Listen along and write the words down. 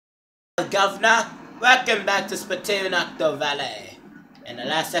Governor, welcome back to Splatoon Octo Valley. In the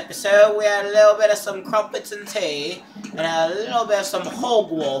last episode, we had a little bit of some crumpets and tea, and a little bit of some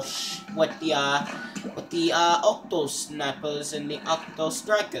hogwash with the Octo snipers and the Octo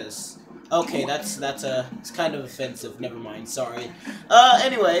strikers. Okay, it's kind of offensive. Never mind. Sorry.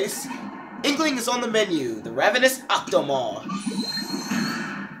 Anyways, Inkling is on the menu. The Ravenous Octomore.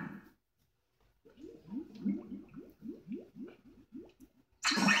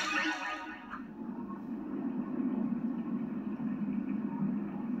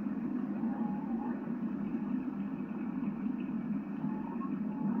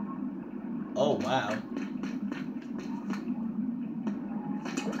 Oh, wow.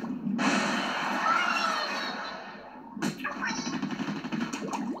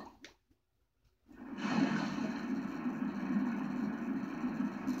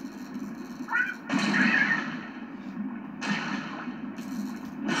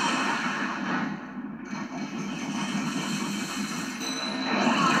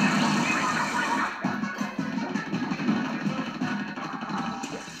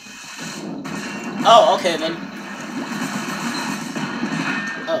 Oh, okay then.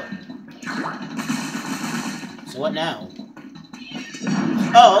 Oh. So what now?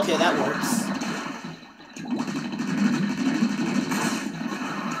 Oh, okay, that works.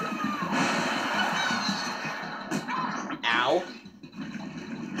 Ow.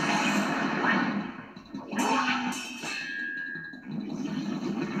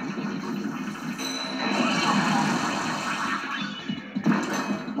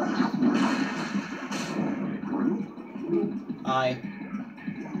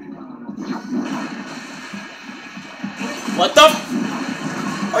 What the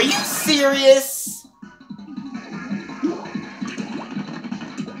f- Are you serious?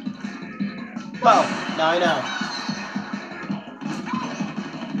 Well, now I know.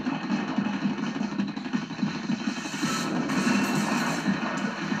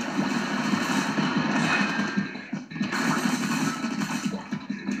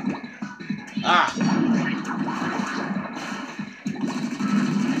 Ah.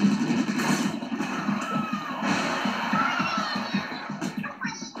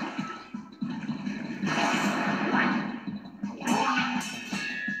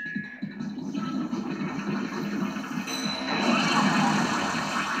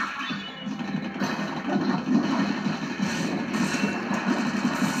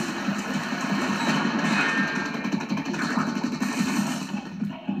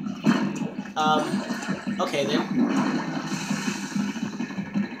 Okay then.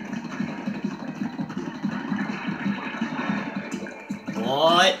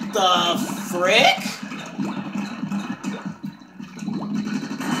 What the frick?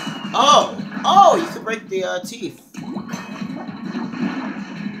 Oh, you can break the teeth.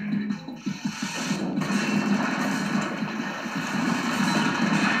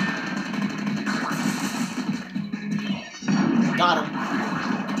 Got him.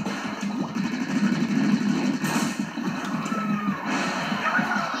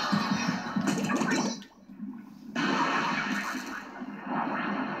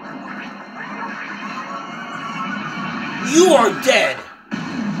 You are dead!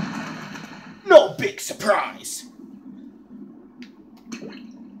 No big surprise!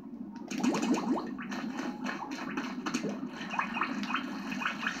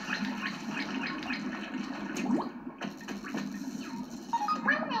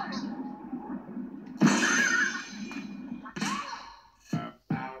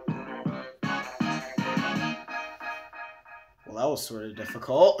 Well, that was sort of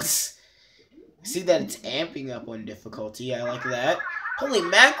difficult. See that it's amping up on difficulty. I like that. Holy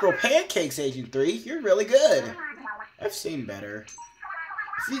mackerel pancakes, Agent 3. You're really good. I've seen better.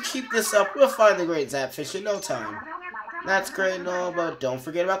 If you keep this up, we'll find the great Zapfish in no time. That's great and all, but don't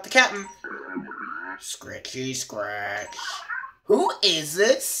forget about the captain. Scratchy scratch. Who is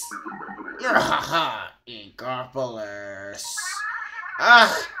this? Haha, Incorpolis.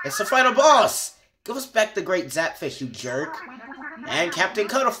 Ah, it's the final boss. Give us back the great Zapfish, you jerk. And Captain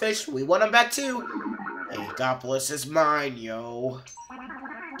Cuttlefish, we want him back too. Incorpolis is mine, yo.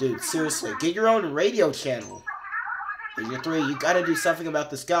 Dude, seriously, get your own radio channel. Agent 3, you gotta do something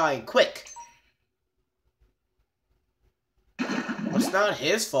about this guy, and quick. Well, it's not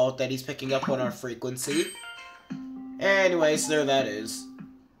his fault that he's picking up on our frequency. Anyways, there that is.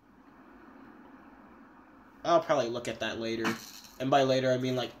 I'll probably look at that later. And by later, I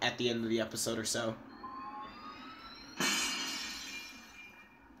mean like at the end of the episode or so.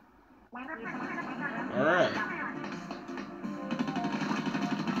 Alright.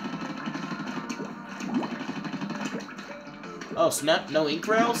 Oh, snap, no ink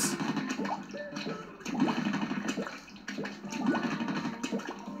rails?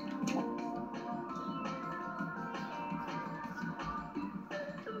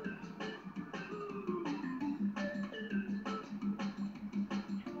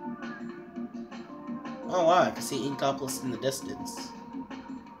 Oh wow, I can see Inkopolis in the distance.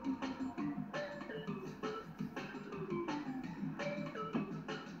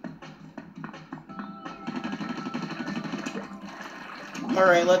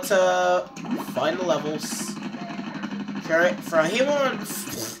 Alright, let's find the levels. Alright,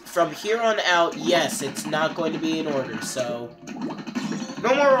 from here on out, yes, it's not going to be in order, so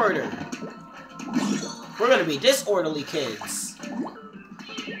no more order. We're gonna be disorderly kids.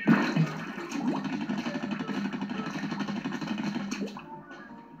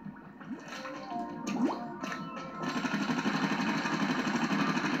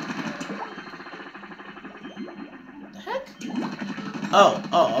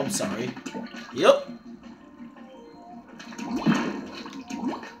 Oh, I'm sorry. Yep.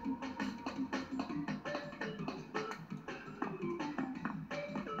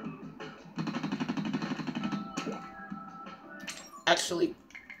 Actually,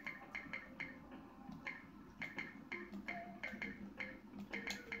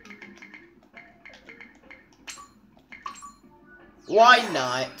 why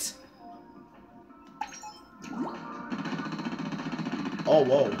not? Oh,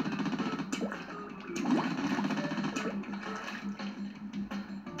 whoa.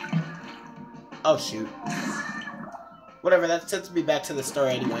 Oh, shoot. Whatever, that sends me back to the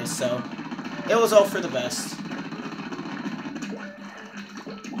story anyway, so it was all for the best.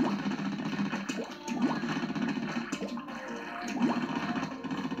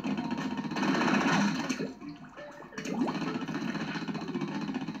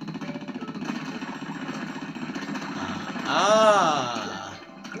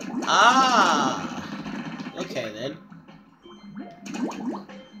 Okay, then.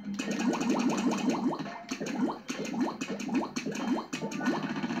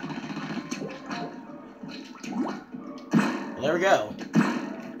 Well, there we go.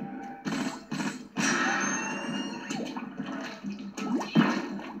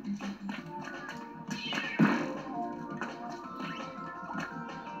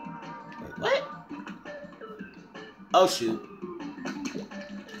 Wait, what? Oh, shoot.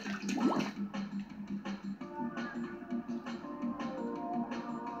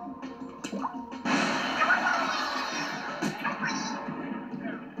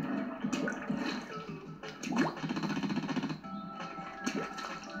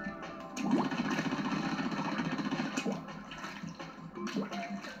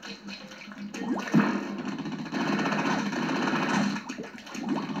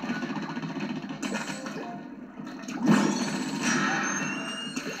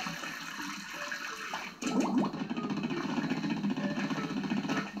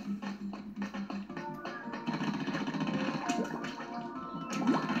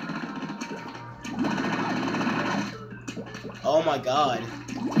 Oh my god.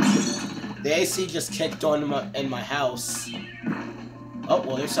 The AC just kicked on in my house. Oh,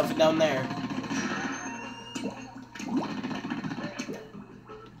 well, there's something down there.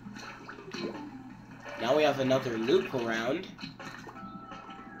 Now we have another loop around.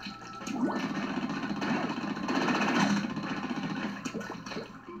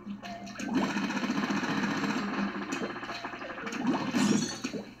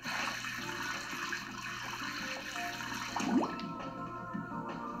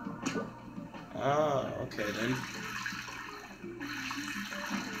 Ah, okay then.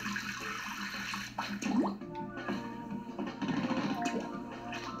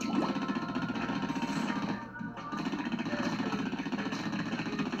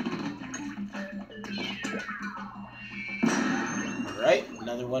 Alright,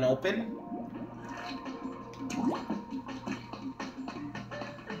 another one open.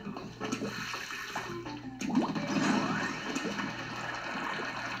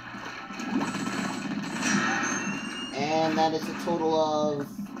 And that is a total of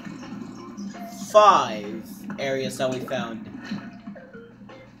 5 areas that we found.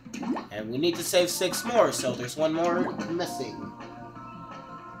 And we need to save 6 more, so there's 1 more missing.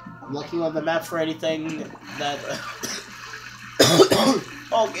 I'm looking on the map for anything that...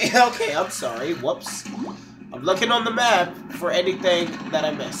 okay, I'm sorry. Whoops. I'm looking on the map for anything that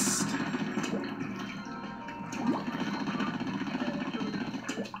I missed.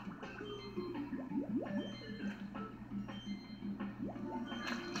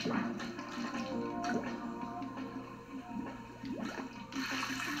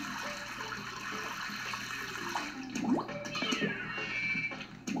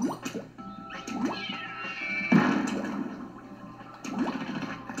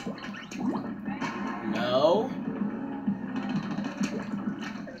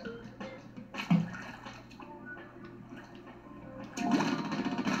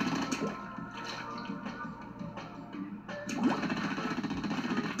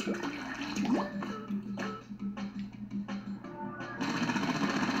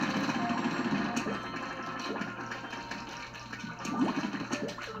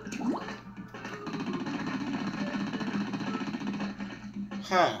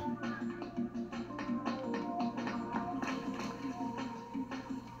 Huh.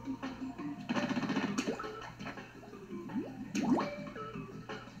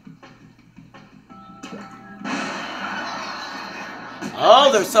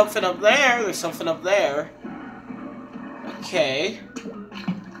 Oh, there's something up there. There's something up there. Okay.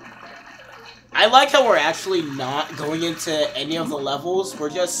 I like how we're actually not going into any of the levels. We're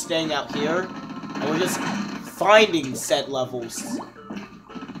just staying out here. And we're just finding said levels.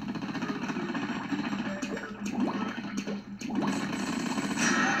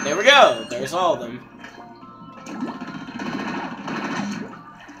 There we go. There's all of them.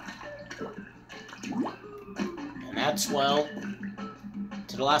 And that's, well,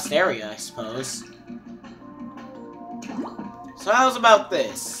 to the last area, I suppose. So how's about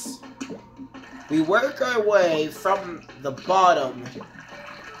this? We work our way from the bottom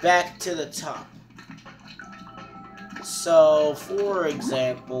back to the top. So, for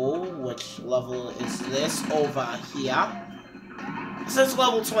example, which level is this over here? This is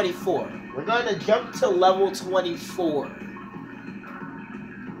level 24. We're going to jump to level 24.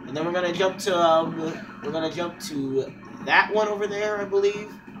 And then we're going to jump to, that one over there, I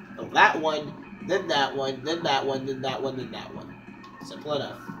believe. No, that one, then that one, then that one, then that one, then that one. Simple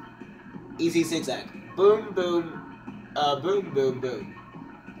enough. Easy zigzag. Boom, boom, boom, boom, boom.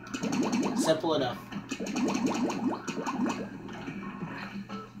 Simple enough.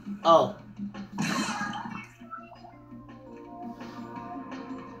 Oh.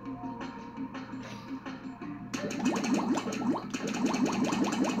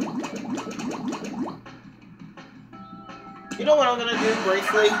 You know what I'm gonna do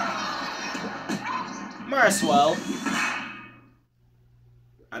briefly? Might as well.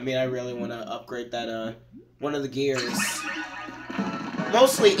 I mean, I really want to upgrade that, one of the gears.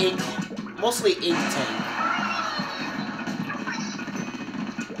 Mostly ink tank.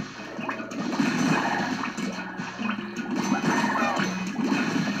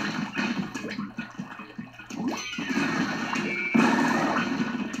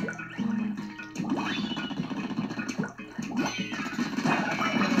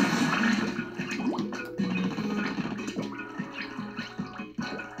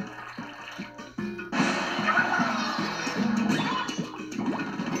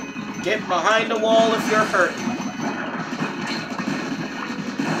 Get behind the wall if you're hurt.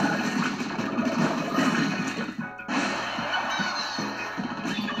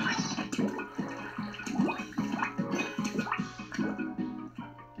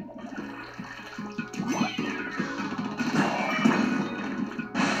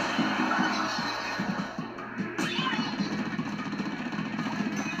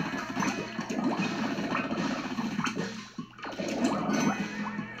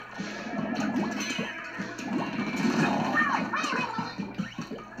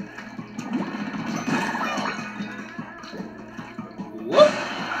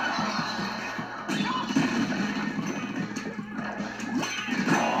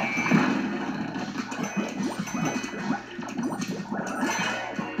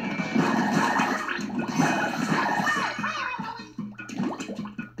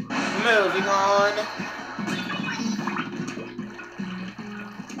 Moving on.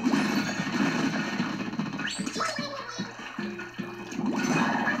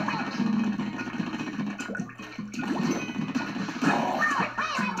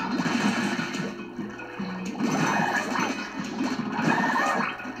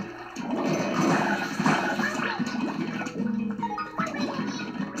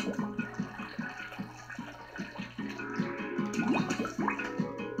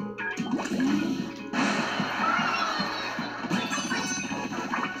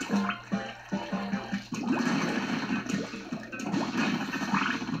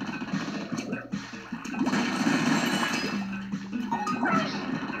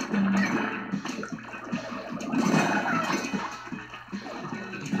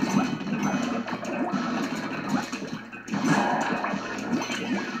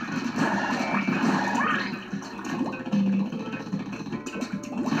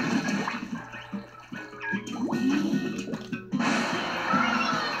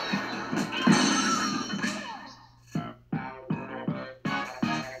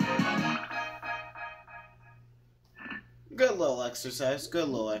 Good little exercise. Good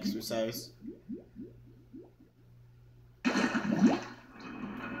little exercise.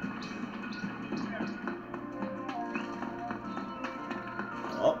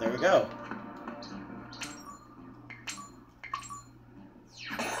 Oh, there we go.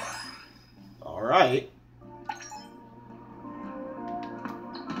 All right.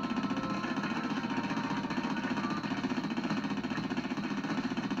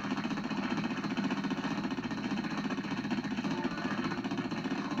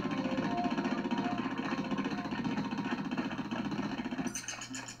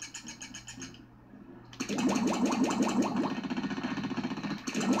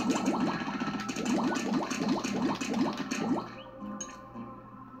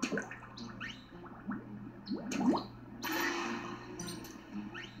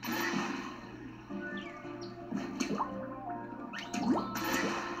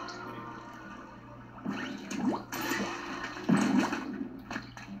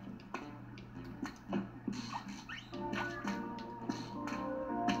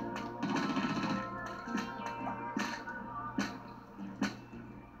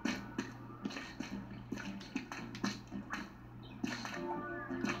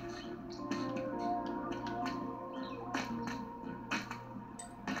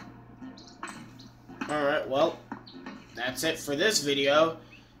 Alright, well, that's it for this video.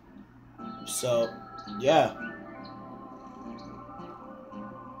 So, yeah.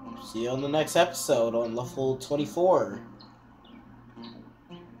 See you on the next episode on level 24.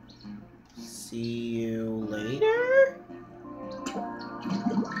 See you later?